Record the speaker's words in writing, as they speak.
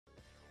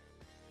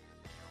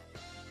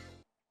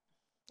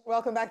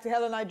Welcome back to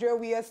Hello Nigeria.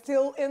 We are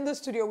still in the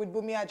studio with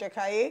Bunmi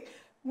Ajekaiye,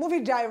 movie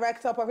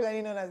director,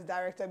 popularly known as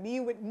Director B,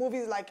 with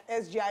movies like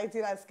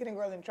SGIT, like Skinny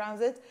Girl in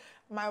Transit,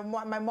 my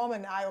mom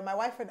and I, or my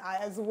wife and I,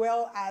 as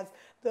well as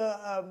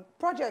the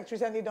project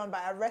recently done by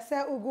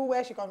Arese Ugu,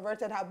 where she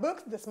converted her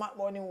book, The Smart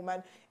Morning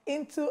Woman,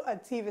 into a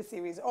TV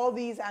series. All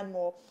these and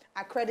more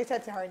are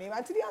credited to her name.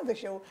 And today on the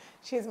show,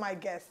 she's my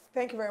guest.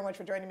 Thank you very much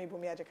for joining me,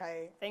 Bunmi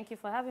Ajekaiye. Thank you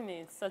for having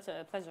me. It's such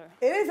a pleasure.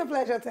 It is a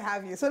pleasure to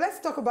have you. So let's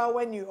talk about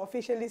when you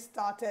officially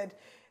started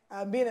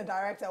being a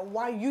director,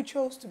 why you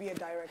chose to be a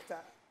director.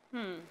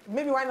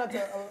 Maybe why not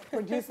a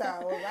producer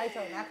or a writer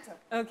or an actor?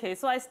 Okay,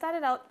 so I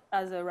started out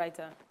as a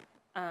writer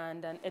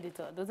and an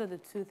editor. Those are the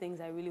two things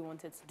I really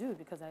wanted to do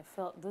because I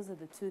felt those are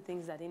the two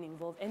things that didn't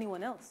involve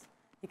anyone else.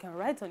 You can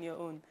write on your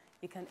own.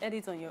 You can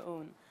edit on your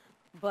own.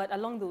 But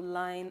along the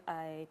line,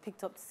 I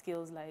picked up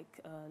skills like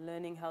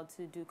learning how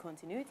to do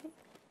continuity,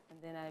 and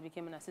then I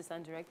became an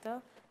assistant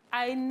director.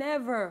 I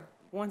never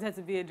wanted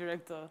to be a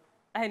director.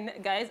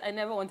 Guys, I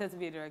never wanted to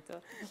be a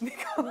director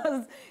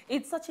because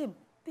it's such a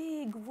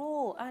big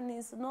role, and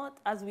it's not,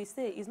 as we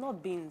say, it's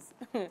not beans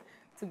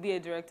to be a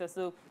director.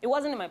 So it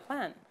wasn't in my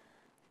plan.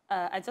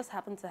 I just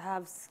happened to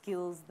have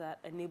skills that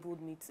enabled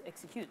me to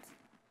execute.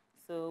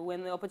 So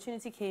when the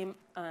opportunity came,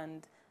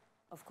 and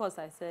of course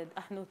I said,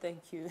 no,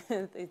 thank you.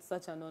 It's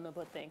such an honor,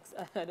 but thanks.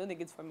 I don't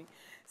think it's for me.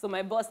 So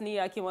my boss,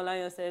 Nia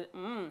Kimolanya, said,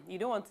 you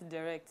don't want to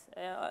direct,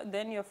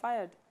 then you're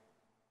fired.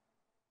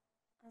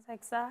 I was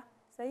like, sir?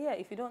 So yeah,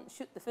 if you don't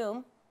shoot the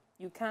film,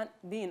 you can't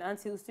be in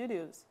Anthill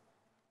Studios.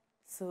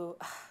 So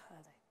I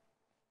was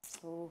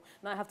like, oh,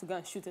 now I have to go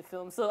and shoot a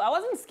film. So I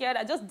wasn't scared.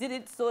 I just did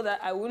it so that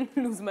I wouldn't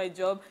lose my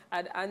job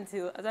at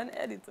Anthill as an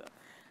editor.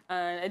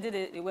 And I did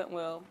it. It went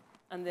well.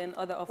 And then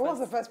other offers. What was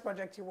the first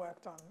project you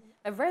worked on?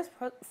 A very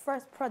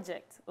first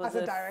project was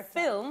a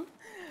film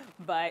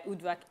by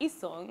Udvak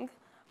Isong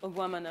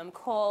Ogwamanam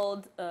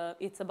called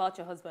It's About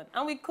Your Husband.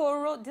 And we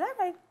co-wrote, did I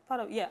write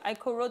part of, yeah, I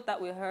co-wrote that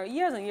with her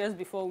years and years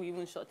before we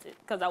even shot it.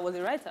 Because I was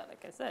a writer,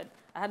 like I said.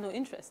 I had no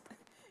interest.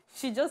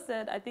 She just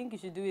said, I think you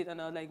should do it.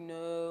 And I was like,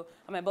 no.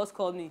 And my boss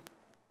called me,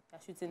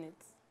 you're shooting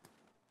it.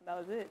 That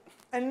was it.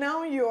 And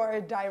now you're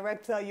a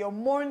director. You're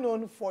more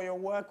known for your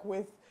work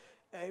with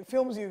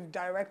films you've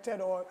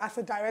directed or as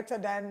a director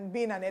than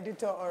being an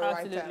editor or a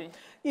writer.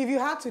 If you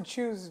had to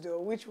choose,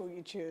 though, which will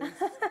you choose?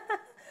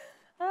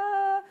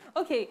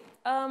 Okay,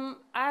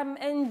 I'm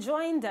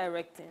enjoying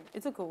directing.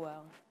 It took a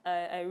while.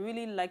 I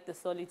really like the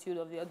solitude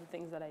of the other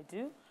things that I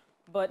do.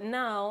 But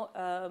now,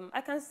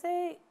 I can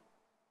say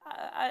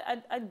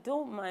I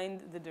don't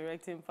mind the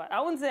directing part.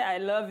 I wouldn't say I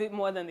love it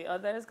more than the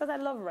others because I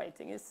love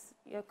writing.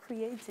 You're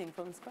creating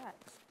from scratch.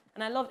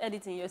 And I love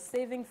editing. You're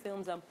saving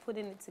films and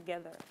putting it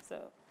together. So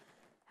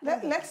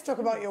let's talk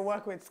about your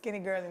work with Skinny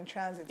Girl in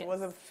Transit. Yes. It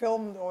was a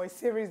film or a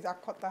series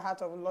that caught the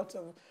heart of lots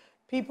of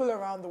people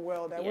around the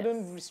world. I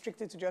wouldn't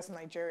restrict it to just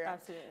Nigeria.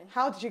 Absolutely.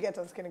 How did you get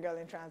on Skinny Girl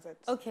in Transit?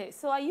 Okay,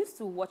 so I used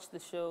to watch the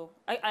show.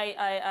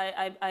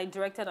 I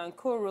directed and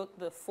co-wrote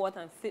the 4th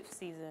and 5th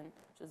season,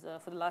 which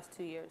was for the last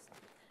 2 years.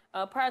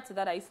 Prior to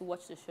that, I used to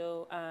watch the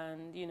show,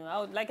 and you know, I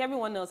would, like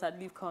everyone else, I'd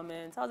leave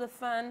comments. I was a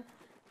fan,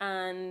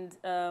 and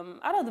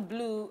out of the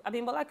blue,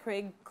 Abimbola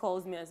Craig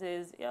calls me and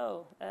says,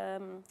 "Yo,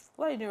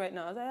 what are you doing right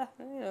now?" I was like,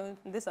 you know,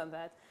 this and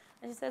that.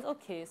 And she says,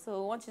 okay,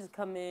 so I want you to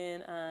come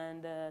in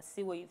and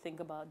see what you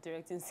think about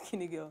directing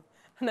Skinny Girl.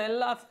 And I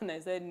laughed and I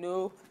said,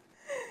 no,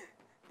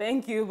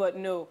 thank you, but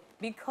no.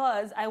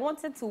 Because I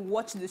wanted to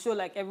watch the show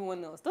like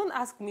everyone else. Don't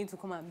ask me to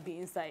come and be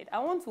inside. I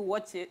want to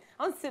watch it.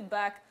 I want to sit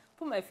back,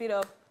 put my feet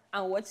up,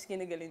 and watch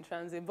Skinny Girl in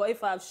Transit. But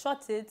if I've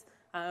shot it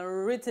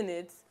and written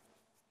it,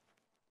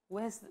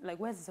 where's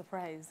the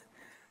surprise?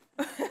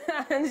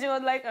 And she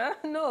was like,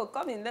 no,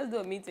 come in, let's do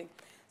a meeting.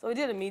 So we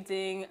did a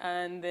meeting,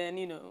 and then,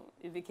 you know,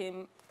 it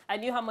became... I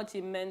knew how much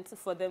it meant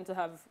for them to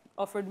have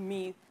offered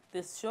me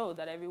this show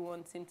that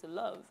everyone seemed to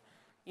love,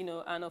 you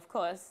know, and of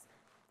course,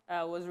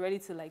 I was ready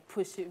to like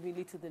push it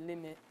really to the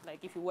limit. Like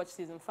if you watch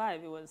season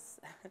 5, it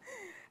was,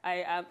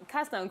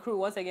 cast and crew,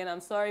 once again,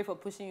 I'm sorry for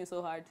pushing you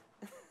so hard.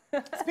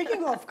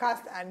 Speaking of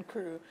cast and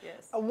crew,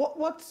 yes.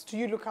 What do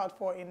you look out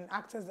for in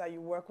actors that you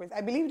work with?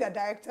 I believe that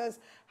directors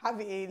have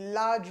a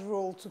large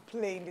role to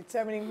play in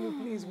determining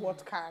who plays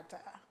what character.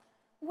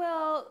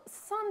 Well,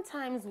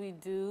 sometimes we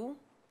do.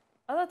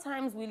 Other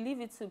times we leave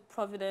it to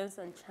providence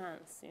and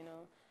chance, you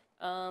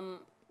know.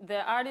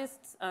 There are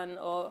artists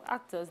or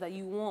actors that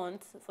you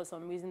want, for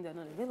some reason they're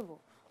not available.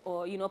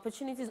 Or, you know,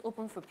 opportunities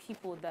open for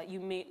people that you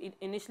may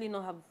initially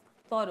not have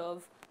thought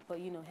of,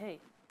 but, you know, hey,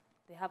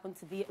 they happen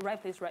to be right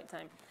place, right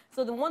time.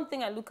 So the one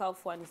thing I look out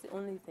for, and it's the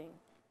only thing,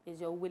 is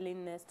your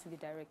willingness to be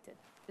directed.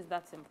 It's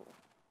that simple.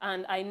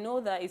 And I know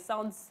that it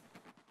sounds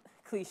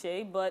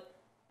cliche, but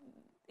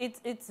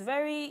it's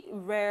very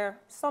rare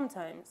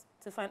sometimes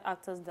to find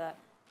actors that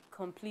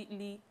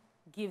completely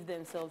give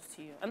themselves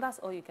to you. And that's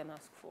all you can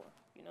ask for.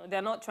 You know,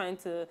 they're not trying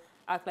to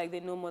act like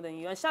they know more than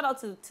you. And shout out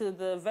to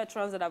the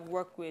veterans that I've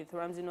worked with,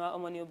 Ramzi Noah,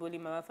 Omani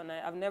Oboli, my wife and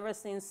I. I've never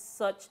seen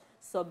such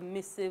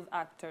submissive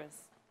actors.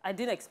 I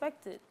didn't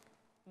expect it.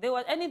 They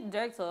were any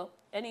director,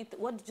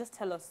 just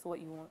tell us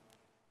what you want.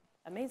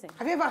 amazing.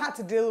 Have you ever had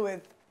to deal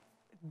with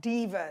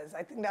divas?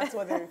 I think that's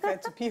what they refer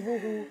to, people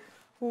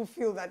who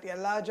feel that they're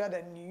larger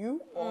than you,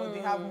 or they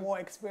have more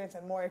experience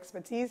and more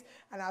expertise,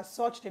 and as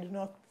such, they do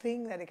not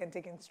think that they can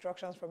take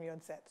instructions from you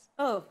on set.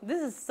 Oh,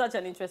 this is such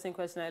an interesting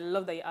question. I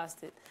love that you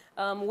asked it.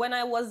 When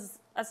I was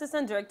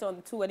assistant director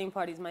on 2 wedding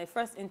parties, my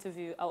first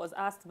interview, I was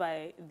asked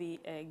by the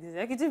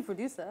executive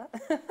producer,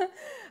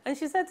 and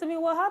she said to me,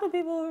 well, how do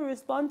people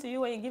respond to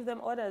you when you give them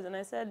orders? And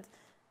I said,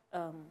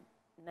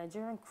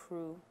 Nigerian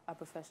crew are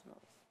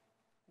professionals.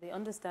 They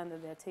understand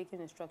that they're taking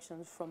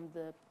instructions from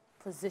the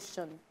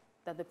position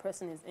that the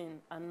person is in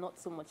and not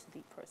so much the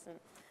person.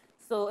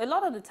 So a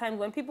lot of the time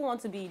when people want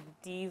to be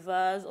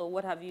divas or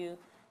what have you,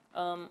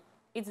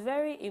 it's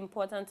very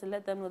important to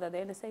let them know that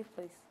they're in a safe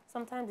place.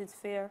 Sometimes it's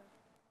fair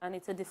and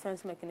it's a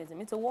defense mechanism.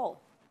 It's a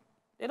wall.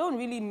 They don't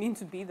really mean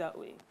to be that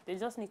way. They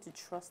just need to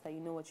trust that you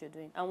know what you're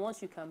doing. And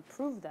once you can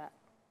prove that,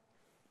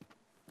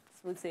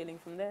 smooth sailing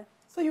from there.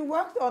 So you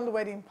worked on the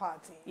wedding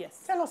party.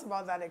 Yes. Tell us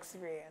about that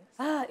experience.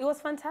 It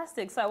was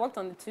fantastic. So I worked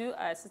on the 2.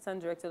 I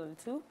assistant directed on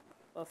the 2.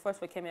 First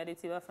for Kemi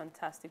Adetiba,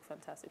 fantastic,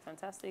 fantastic,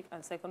 fantastic.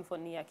 And second for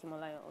Nia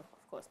Kimolayo, of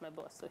course, my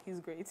boss, so he's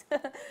great.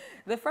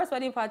 The first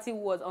wedding party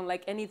was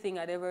unlike anything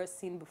I'd ever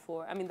seen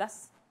before. I mean, that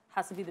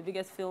has to be the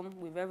biggest film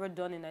we've ever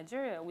done in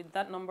Nigeria with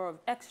that number of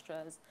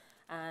extras.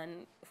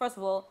 And first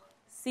of all,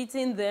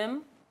 seating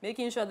them,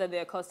 making sure that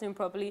they're costumed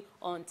properly,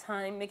 on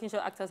time, making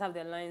sure actors have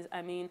their lines.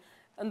 I mean,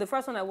 and the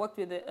first one I worked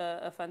with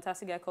a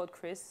fantastic guy called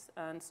Chris,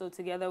 and so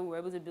together we were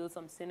able to build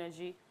some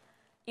synergy.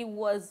 It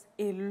was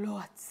a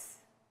lot.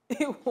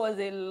 It was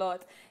a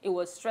lot. It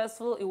was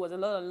stressful. It was a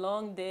lot of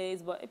long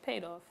days, but it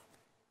paid off.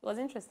 It was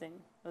interesting.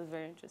 It was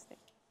very interesting.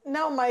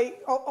 Now,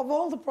 of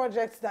all the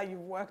projects that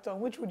you've worked on,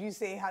 which would you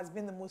say has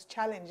been the most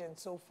challenging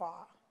so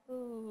far?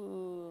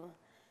 Ooh.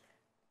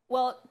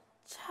 Well,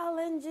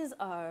 challenges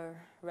are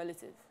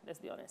relative, let's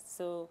be honest.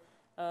 So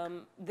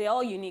they're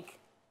all unique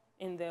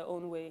in their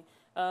own way.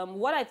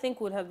 What I think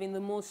would have been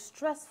the most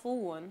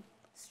stressful,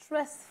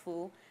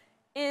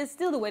 is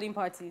still the wedding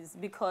parties,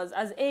 because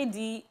as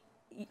AD,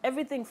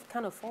 everything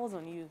kind of falls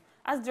on you.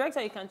 As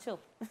director, you can chill.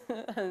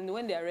 And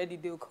when they're ready,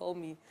 they'll call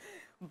me.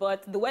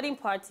 But the wedding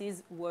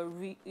parties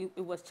it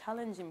was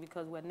challenging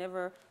because we'd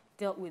never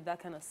dealt with that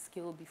kind of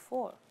skill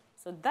before.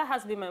 So that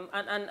has been my,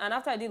 and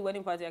after I did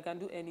wedding party, I can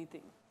do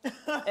anything.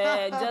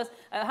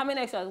 How many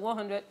extras?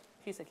 100,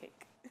 piece of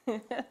cake.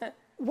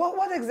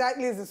 What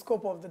exactly is the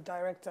scope of the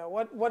director?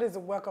 What is the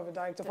work of a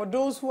director? For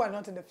those who are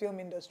not in the film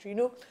industry, you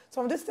know,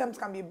 some of these terms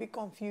can be a bit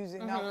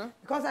confusing. Now,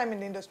 because I'm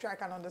in the industry, I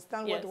can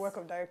understand what the work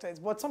of director is.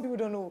 But some people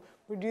don't know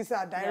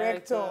producer,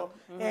 director,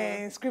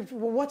 and script.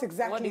 Well, what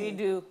exactly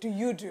do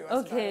you do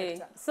as a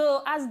director?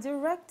 So as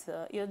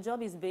director, your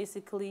job is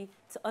basically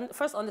to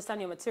first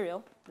understand your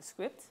material, the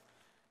script.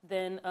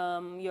 Then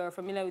you're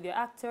familiar with your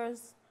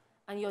actors.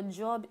 And your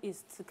job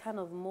is to kind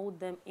of mold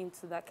them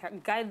into that character,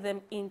 guide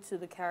them into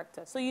the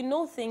character. So you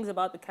know things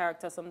about the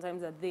character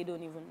sometimes that they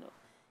don't even know.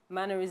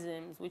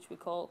 Mannerisms, which we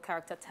call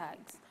character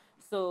tags.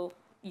 So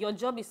your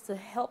job is to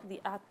help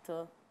the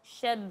actor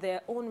shed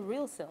their own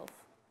real self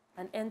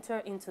and enter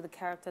into the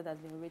character that's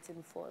been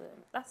written for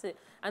them. That's it.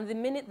 And the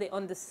minute they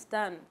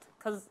understand,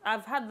 because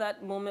I've had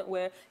that moment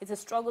where it's a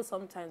struggle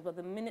sometimes, but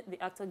the minute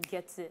the actor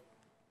gets it,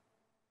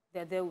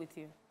 they're there with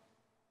you.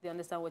 They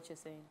understand what you're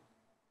saying.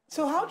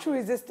 So how true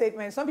is this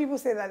statement? Some people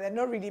say that they're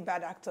not really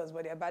bad actors,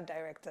 but they're bad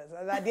directors.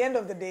 And at the end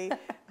of the day,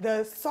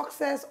 the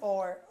success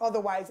or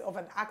otherwise of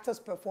an actor's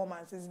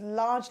performance is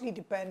largely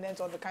dependent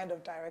on the kind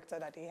of director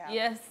that they have.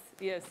 Yes.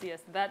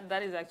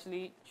 That is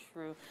actually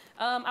true.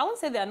 I won't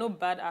say there are no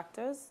bad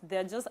actors.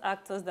 They're just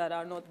actors that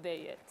are not there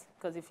yet.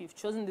 Because if you've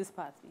chosen this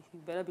path, you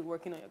better be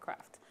working on your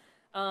craft.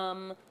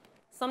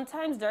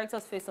 Sometimes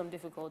directors face some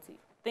difficulty,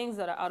 things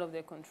that are out of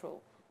their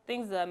control.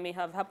 Things that may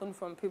have happened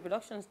from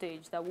pre-production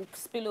stage that will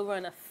spill over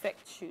and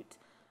affect shoot.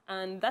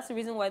 And that's the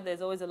reason why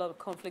there's always a lot of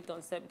conflict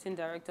on set between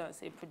director and,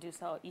 say,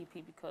 producer or EP,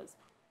 because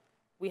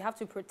we have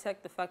to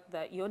protect the fact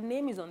that your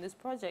name is on this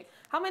project.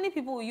 How many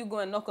people will you go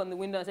and knock on the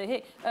window and say,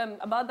 hey,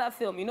 about that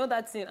film, you know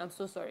that scene? I'm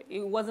so sorry.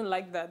 It wasn't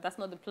like that. That's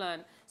not the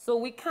plan. So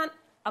we can't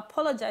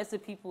apologize to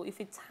people.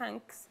 If it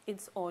tanks,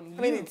 it's on you.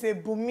 I mean, it's a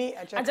Bunmi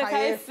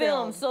Ajekaiye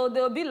film. So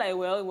they'll be like,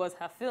 well, it was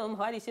her film.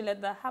 Why did she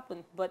let that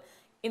happen? But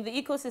in the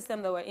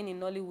ecosystem that we're in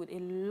Nollywood, a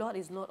lot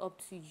is not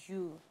up to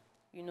you,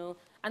 you know.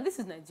 And this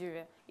is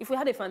Nigeria. If we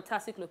had a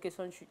fantastic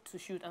location to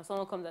shoot and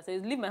someone comes and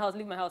says, leave my house,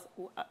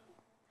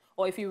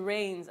 or if it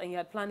rains and you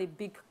had planned a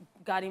big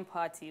garden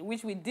party,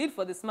 which we did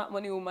for the Smart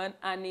Money Woman,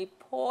 and it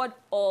poured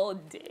all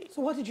day.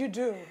 So what did you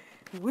do?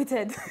 We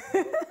waited.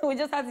 We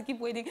just had to keep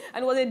waiting.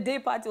 And it was a day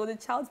party, it was a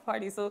child's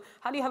party. So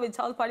how do you have a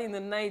child's party in the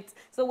night?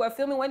 So we're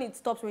filming when it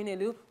stops raining a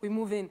little, we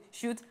move in,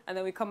 shoot, and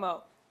then we come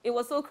out. It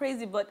was so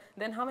crazy, but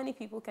then how many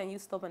people can you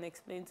stop and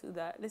explain to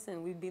that?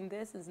 Listen, we've been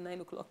there since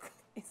 9 o'clock.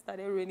 It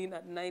started raining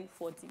at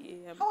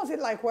 9:40 a.m. How was it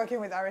like working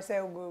with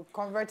RSA Ugu,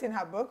 converting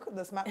her book,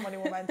 The Smart Money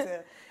Woman,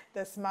 to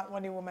the Smart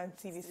Money Woman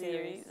TV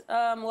series?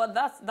 Well,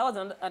 that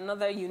was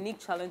another unique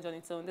challenge on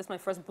its own. This is my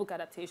first book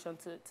adaptation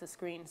to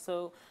screen.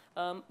 So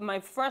my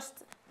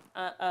first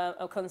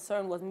a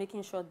concern was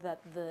making sure that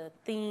the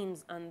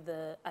themes and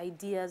the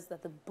ideas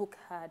that the book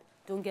had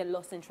don't get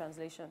lost in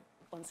translation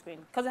on screen,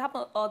 because it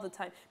happens all the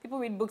time. People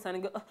read books and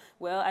they go, oh,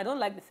 well, I don't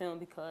like the film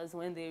because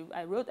when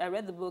I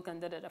read the book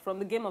and from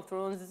the Game of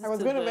Thrones. I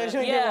was going to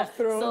mention Game of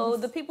Thrones. So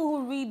the people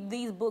who read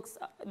these books,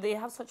 they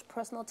have such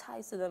personal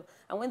ties to them,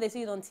 and when they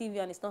see it on TV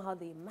and it's not how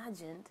they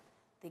imagined,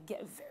 they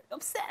get very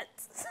upset.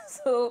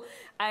 So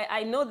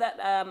I know that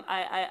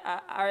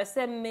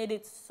RSM made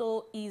it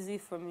so easy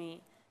for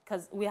me,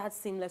 because we had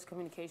seamless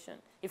communication.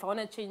 If I want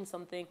to change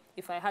something,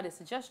 if I had a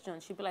suggestion,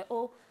 she'd be like,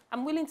 oh,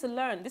 I'm willing to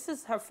learn. This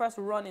is her first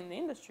run in the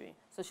industry.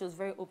 So she was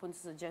very open to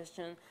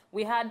suggestion.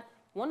 We had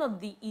one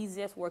of the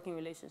easiest working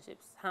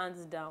relationships,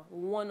 hands down,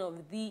 one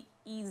of the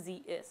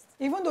easiest.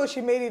 Even though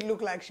she made it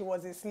look like she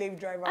was a slave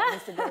driver on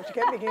Instagram, she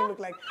kept making it look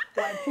like,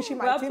 well, I'm pushing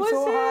my team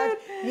so hard,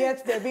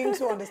 yet they're being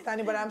so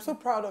understanding. But I'm so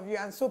proud of you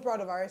and so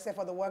proud of RSF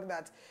for the work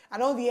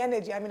and all the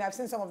energy. I mean, I've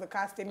seen some of the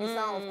casting,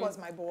 Misa, of course,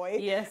 my boy,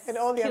 yes, and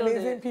all the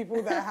amazing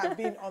people that have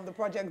been on the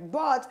project.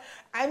 But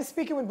I'm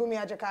speaking with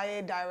Bunmi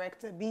Ajekaiye,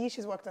 Director B.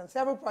 She's worked on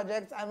several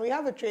projects, and we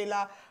have a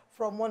trailer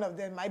from one of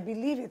them. I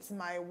believe it's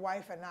My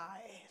Wife and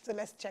I. So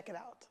let's check it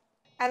out.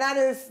 And that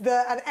is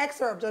an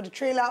excerpt or the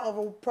trailer of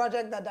a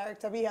project that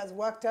Director B has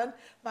worked on,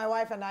 My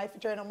Wife and I,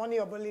 featuring Omoni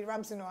Oboli,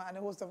 Ramsino, and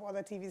a host of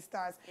other TV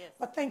stars. Yes.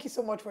 But thank you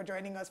so much for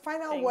joining us.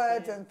 Final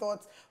words and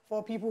thoughts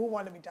for people who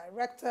want to be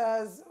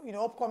directors,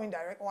 upcoming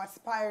or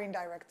aspiring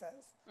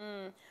directors.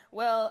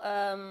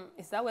 Well,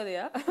 is that where they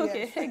are? Okay,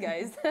 yes. Hey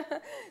guys.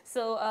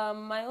 So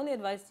my only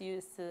advice to you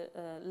is to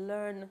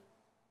learn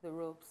the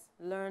ropes,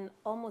 learn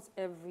almost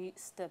every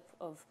step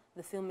of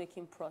the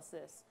filmmaking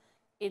process.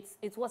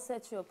 It's what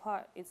sets you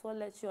apart. It's what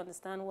lets you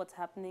understand what's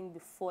happening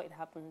before it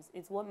happens.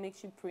 It's what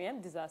makes you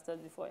preempt disasters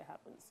before it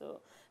happens. So,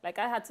 I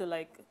had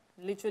to,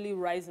 literally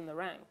rise in the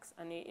ranks.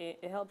 And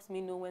it helps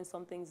me know when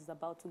something is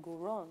about to go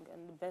wrong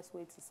and the best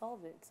way to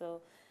solve it.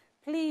 So,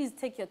 please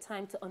take your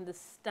time to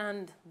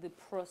understand the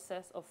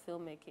process of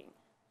filmmaking,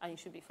 and you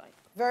should be fine.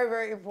 Very,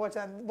 very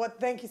important. But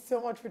thank you so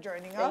much for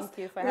joining us. Thank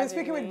you for having me. We're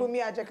speaking with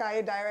Bunmi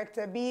Ajekaiye,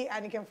 Director B,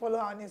 and you can follow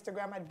her on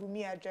Instagram at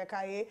Bunmi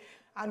Ajekaiye.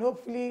 And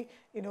hopefully,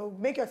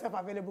 make yourself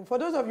available. For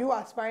those of you who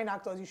are aspiring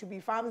actors, you should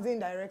be farming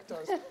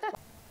directors.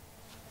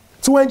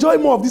 To enjoy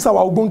more of these our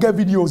Ogbonge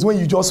videos when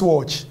you just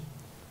watch,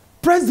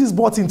 press this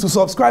button to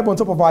subscribe on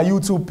top of our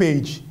YouTube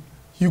page.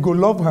 You go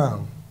love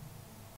her.